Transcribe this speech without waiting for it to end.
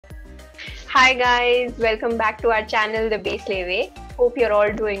Hi guys, welcome back to our channel, The BaeSlay Way. Hope you're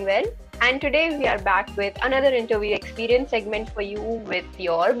all doing well. And today we are back with another interview experience segment for you with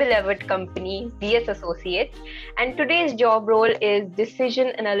your beloved company, DS Associates. And today's job role is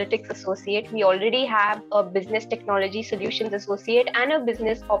Decision Analytics Associate. We already have a Business Technology Solutions Associate and a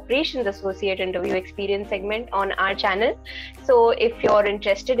Business Operations Associate interview experience segment on our channel. So if you're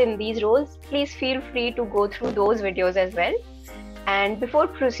interested in these roles, please feel free to go through those videos as well. And before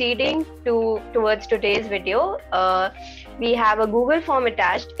proceeding towards today's video, we have a Google form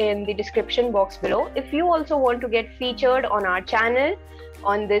attached in the description box below. If you also want to get featured on our channel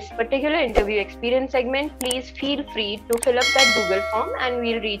on this particular interview experience segment, please feel free to fill up that Google form and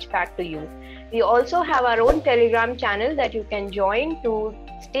we'll reach back to you. We also have our own Telegram channel that you can join to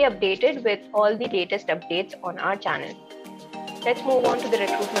stay updated with all the latest updates on our channel. Let's move on to the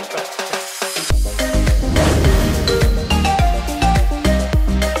recruitment process.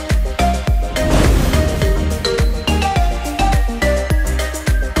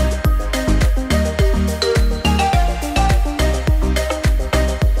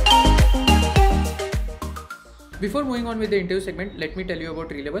 Before moving on with the interview segment let me tell you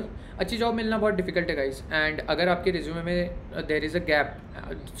about Relevel. अच्छी job मिलना बहुत difficult है guys, and अगर आपके resume में there is a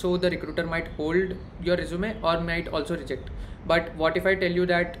gap, so the recruiter might hold your resume और might also reject. But what if I tell you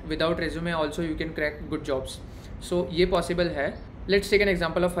that without resume also you can crack good jobs. सो ये possible है. Let's take an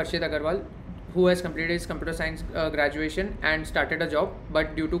example of Harshit Agarwal who has completed his computer science graduation and started a job,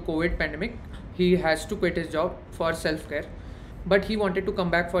 but due to COVID pandemic he has to quit his job for self-care, but he wanted to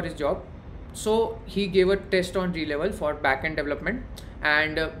come back for his job. So he gave a test on Relevel for backend development,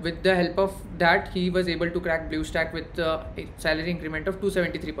 and with the help of that he was able to crack BlueStack with a salary increment of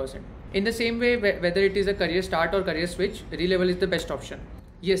 273%. In the same way, whether it is a career start or career switch, Relevel is the best option.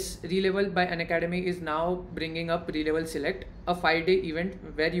 Yes, Relevel by Unacademy is now bringing up Relevel Select, a 5-day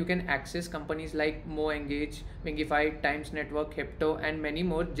event where you can access companies like MoEngage, Wingify, Times Network, Hepto and many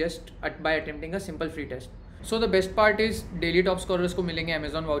more just by attempting a simple free test. So the best part is daily top scorers को मिलेंगे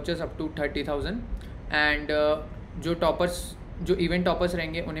Amazon vouchers up to 30,000, and जो event toppers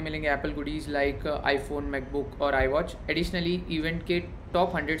रहेंगे उन्हें मिलेंगे Apple goodies like iPhone, MacBook और iWatch. Additionally event के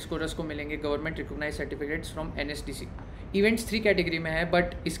top 100 scorers को मिलेंगे government recognise certificates from NSDC. Events 3 category में है,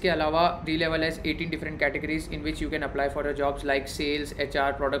 बट इसके अलावा Relevel has 18 different categories in which you can apply for a jobs like sales,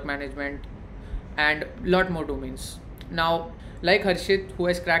 HR, product management and lot more domains. Now, like Harshit, who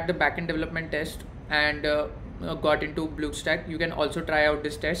has cracked the backend development test and got into BlueStack, you can also try out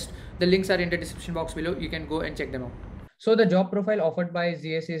this test. The links are in the description box below. You can go and check them out. So the job profile offered by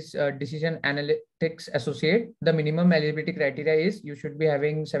ZS is Decision Analytics Associate. The minimum eligibility criteria is you should be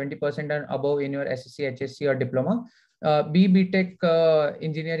having 70% and above in your SSC, HSC or diploma. BTech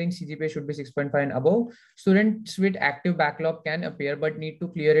engineering CGPA should be 6.5 and above. Students with active backlog can appear but need to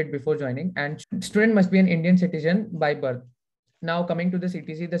clear it before joining, and student must be an Indian citizen by birth. Now coming to the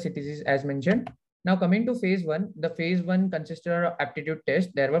CTCs as mentioned. Now coming to phase 1, the phase 1 consisted of aptitude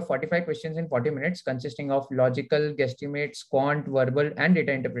test. There were 45 questions in 40 minutes consisting of logical, guesstimates, quant, verbal and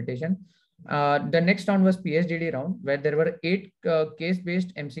data interpretation. The next round was PhDD round, where there were 8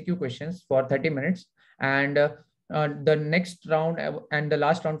 case-based MCQ questions for 30 minutes. And the next round and the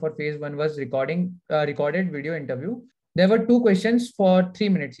last round for phase 1 was recorded video interview. There were 2 questions for 3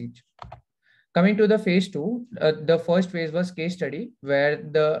 minutes each. Coming to the phase 2, the first phase was case study, where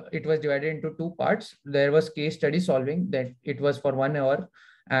it was divided into 2 parts. There was case study solving, that it was for 1 hour,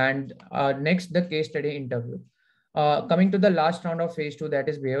 and next the case study interview. Coming to the last round of phase 2, that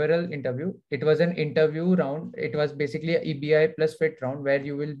is behavioral interview. It was an interview round. It was basically a EBI plus fit round, where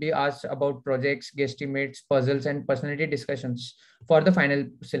you will be asked about projects, guesstimates, puzzles, and personality discussions for the final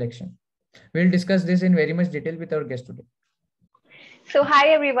selection. We'll discuss this in very much detail with our guest today. So hi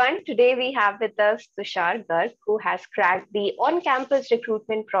everyone, today we have with us Tushar, who has cracked the on-campus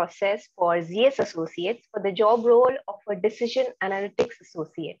recruitment process for ZS Associates for the job role of a Decision Analytics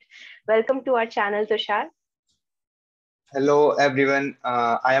Associate. Welcome to our channel, Tushar. Hello everyone,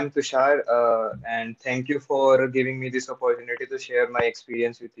 I am Tushar and thank you for giving me this opportunity to share my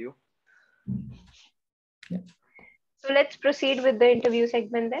experience with you. Yeah. So let's proceed with the interview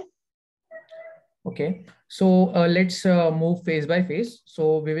segment then. Okay, so let's move phase by phase.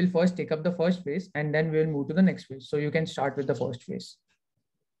 So we will first take up the first phase and then we will move to the next phase. So you can start with the first phase.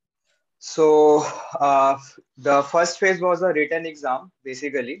 So the first phase was a written exam,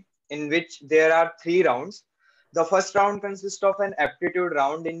 basically, in which there are 3 rounds. The first round consists of an aptitude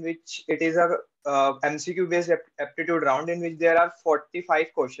round, in which it is a MCQ based aptitude round, in which there are 45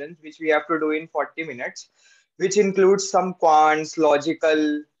 questions which we have to do in 40 minutes, which includes some quants,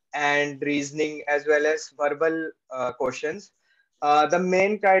 logical and reasoning, as well as verbal questions. The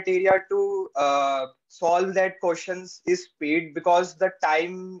main criteria to solve that questions is speed, because the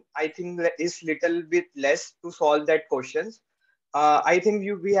time I think is little bit less to solve that questions. I think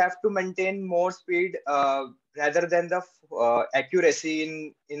we have to maintain more speed rather than the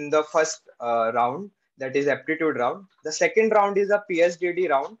accuracy in the first round, that is aptitude round. The second round is a PSDD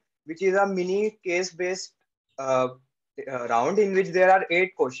round, which is a mini case based uh, round in which there are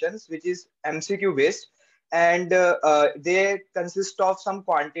 8 questions, which is MCQ based, and they consist of some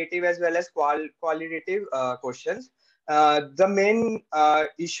quantitative as well as qualitative questions. The main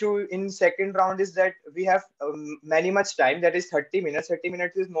issue in second round is that we have many much time, that is 30 minutes. 30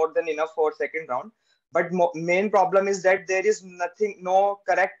 minutes is more than enough for second round, but main problem is that there is no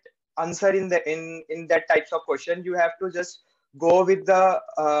correct answer in that types of question. You have to just go with the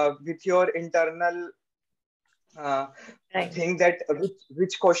with your internal uh, Right. think that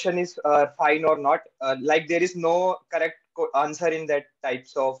which question is fine or not. Like there is no correct answer in that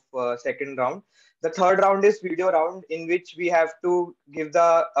types of second round. The third round is video round, in which we have to give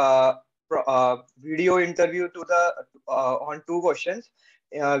the video interview to the on 2 questions,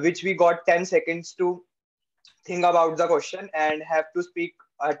 which we got 10 seconds to think about the question and have to speak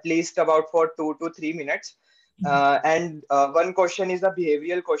at least about for 2 to 3 minutes. And one question is a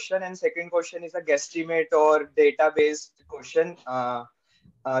behavioral question, and second question is a guesstimate or data-based question.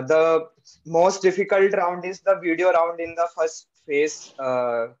 The most difficult round is the video round in the first phase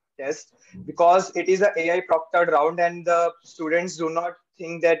test, because it is a AI proctored round, and the students do not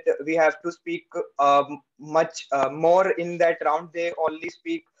think that we have to speak much more in that round. They only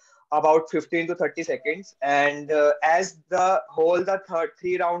speak about 15 to 30 seconds, and as the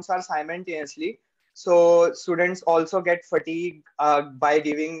 3 rounds are simultaneously, so students also get fatigued by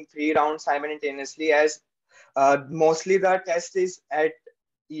giving 3 rounds simultaneously, as mostly the test is at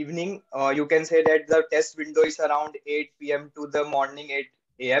evening. You can say that the test window is around 8 p.m. to the morning 8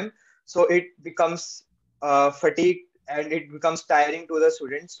 a.m. So it becomes fatigue, and it becomes tiring to the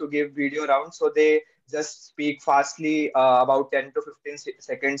students to give video round. So they just speak fastly about 10 to 15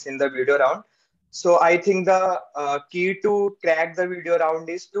 seconds in the video round. So I think the key to crack the video round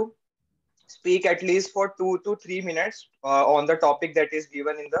is to speak at least for 2 to 3 minutes on the topic that is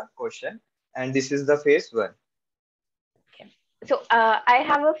given in the question. And this is the phase one. So I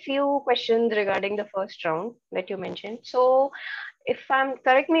have a few questions regarding the first round that you mentioned. So if I'm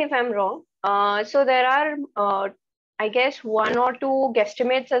correct me if I'm wrong. So there are I guess 1 or 2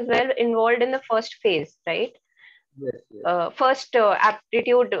 guesstimates as well involved in the first phase, right? Yes, yes. First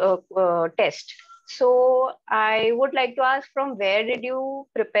aptitude test. So I would like to ask, from where did you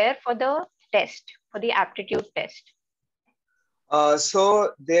prepare for the test, for the aptitude test?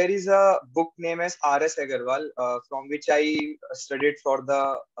 So there is a book named as R.S. Agarwal, from which I studied for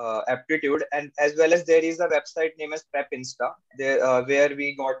the aptitude, and as well as there is a website named as Prep Insta, there, where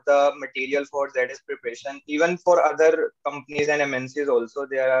we got the material for ZS preparation. Even for other companies and MNCs also,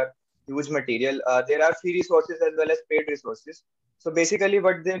 there are huge material. There are free resources as well as paid resources. So basically,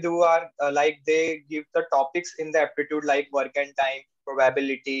 what they do are like they give the topics in the aptitude, like work and time,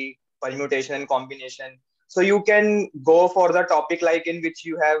 probability, permutation and combination. So you can go for the topic like in which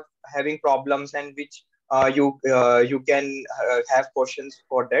you have having problems, and which you can have questions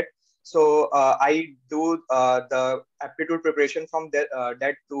for that. So I do the aptitude preparation from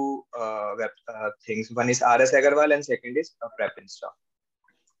that 2 web things. One is RS Agarwal and second is Prep Insta.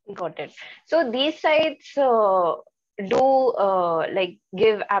 Got it. So these sites do like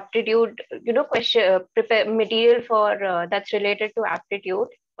give aptitude, question prepare material for that's related to aptitude,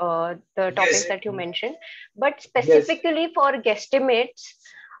 the topics Yes, that you mentioned, but yes. specifically for guesstimates,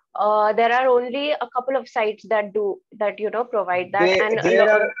 there are only a couple of sites that do that, provide that, and There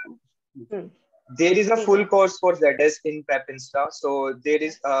are hmm, there is a please go full ahead. course for ZS in Prep Insta. So there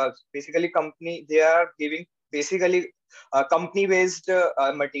is basically company, they are giving basically company based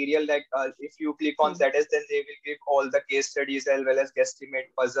material. Like if you click on Hmm. ZS, then they will give all the case studies as well as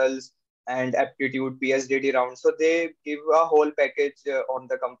guesstimate puzzles and aptitude PSDD round. So they give a whole package on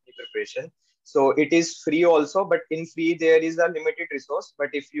the company preparation. So it is free also, but in free there is a limited resource. But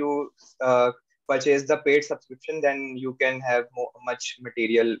if you purchase the paid subscription, then you can have much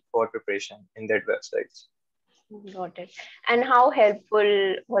material for preparation in that website. Got it. And how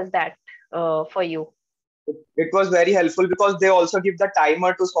helpful was that for you? It was very helpful because they also give the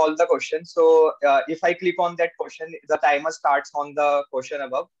timer to solve the question. So if I click on that question, the timer starts on the question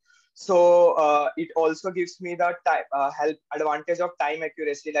above. So it also gives me the help advantage of time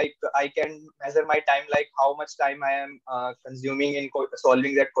accuracy. Like I can measure my time, like how much time I am consuming in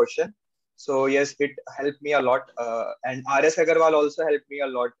solving that question. So yes, it helped me a lot. And RS Agarwal also helped me a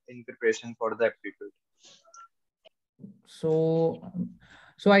lot in preparation for the aptitude. So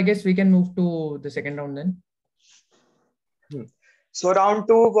So I guess we can move to the second round then. So round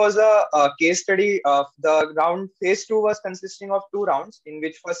two was a case study. The round phase two was consisting of two rounds, in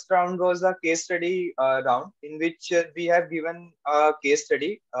which first round was a case study round, in which we have given a case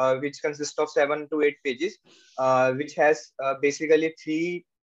study which consists of 7 to 8 pages, which has basically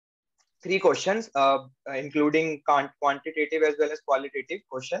three questions, including quantitative as well as qualitative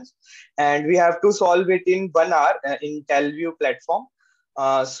questions, and we have to solve it in 1 hour in TelView platform.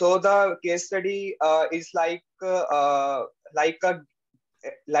 So the case study is like a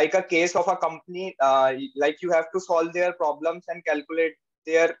like a case of a company, like you have to solve their problems and calculate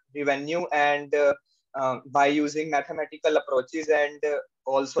their revenue, and by using mathematical approaches and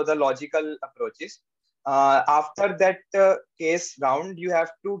also the logical approaches. After that case round, you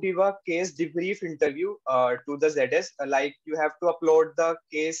have to give a case debrief interview to the ZS. Like you have to upload the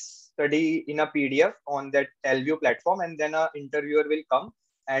case study in a PDF on that TelView platform, and then an interviewer will come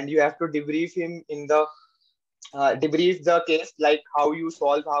and you have to debrief him in the debrief the case, like how you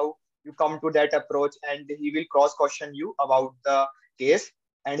solve, how you come to that approach, and he will cross question you about the case,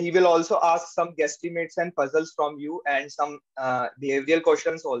 and he will also ask some guesstimates and puzzles from you, and some behavioral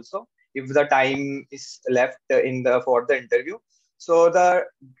questions also if the time is left in the for the interview. So the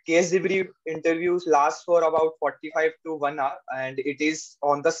case debrief interviews last for about 45 to 1 hour, and it is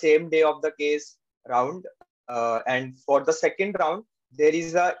on the same day of the case round. And for the second round, there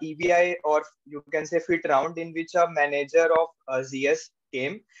is a EBI, or you can say fit round, in which a manager of ZS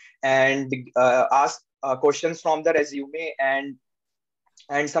came and asked questions from the resume and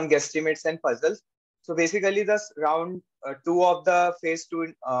some guesstimates and puzzles. So basically, this round two of the phase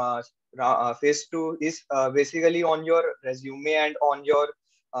two is basically on your resume and on your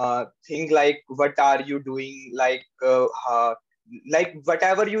thing, like what are you doing, like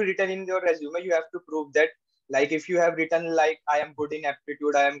whatever you written in your resume, you have to prove that. Like if you have written like I am good in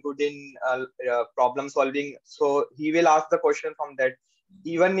aptitude, I am good in problem solving, so he will ask the question from that.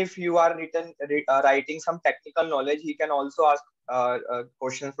 Even if you are writing some technical knowledge, he can also ask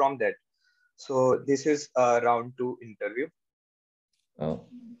questions from that. So this is round two interview.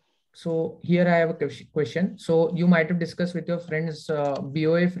 So here I have a question. So you might have discussed with your friends,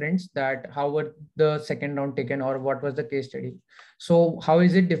 BOA friends, that how were the second round taken, or what was the case study. So how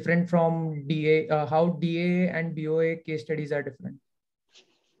is it different from DA? How DA and BOA case studies are different?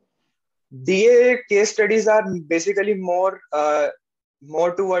 DA case studies are basically more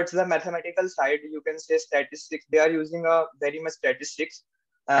towards the mathematical side. You can say statistics. They are using a very much statistics,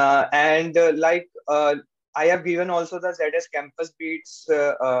 and I have given also the ZS Campus Beats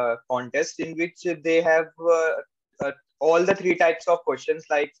contest, in which they have all the three types of questions,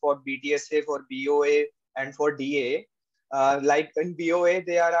 like for BTSA, for BOA, and for DA. Like in BOA,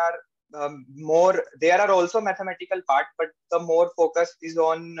 there are also mathematical part, but the more focus is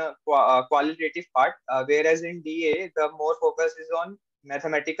on qualitative part, whereas in DA, the more focus is on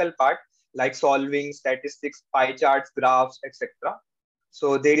mathematical part, like solving statistics, pie charts, graphs, etc.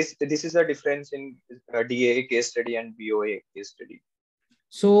 So this is a difference in DA case study and BOA case study.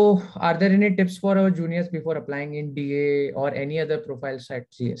 So are there any tips for our juniors before applying in DA or any other profile site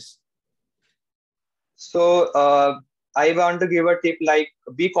CS? So I want to give a tip, like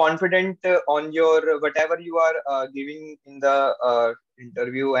be confident on your whatever you are giving in the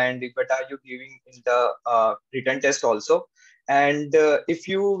interview, and what are you giving in the written test also. And if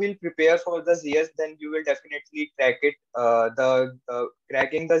you will prepare for the ZS, then you will definitely crack it.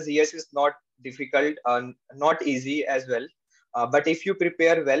 Cracking the ZS is not difficult, not easy as well. But if you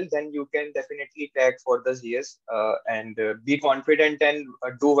prepare well, then you can definitely crack for the ZS, and be confident and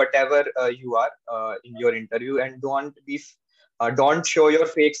do whatever you are in your interview, and don't show your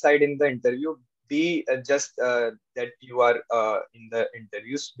fake side in the interview. Be just that you are in the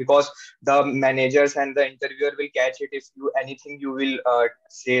interviews, because the managers and the interviewer will catch it if anything you will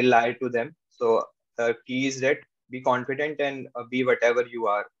say lie to them. So the key is that be confident and be whatever you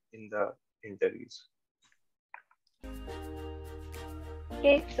are in the interviews.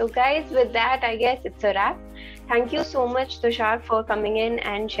 Okay, so guys, with that, I guess it's a wrap. Thank you so much, Tushar, for coming in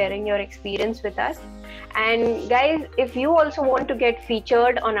and sharing your experience with us. And guys, if you also want to get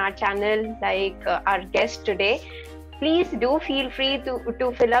featured on our channel like our guest today, please do feel free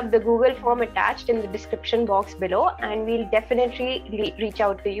to fill up the Google form attached in the description box below, and we'll definitely reach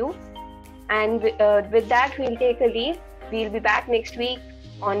out to you. And with that, we'll take a leave. We'll be back next week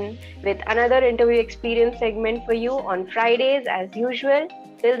with another interview experience segment for you on Fridays as usual.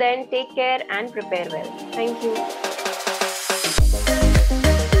 Till then, take care and prepare well. Thank you.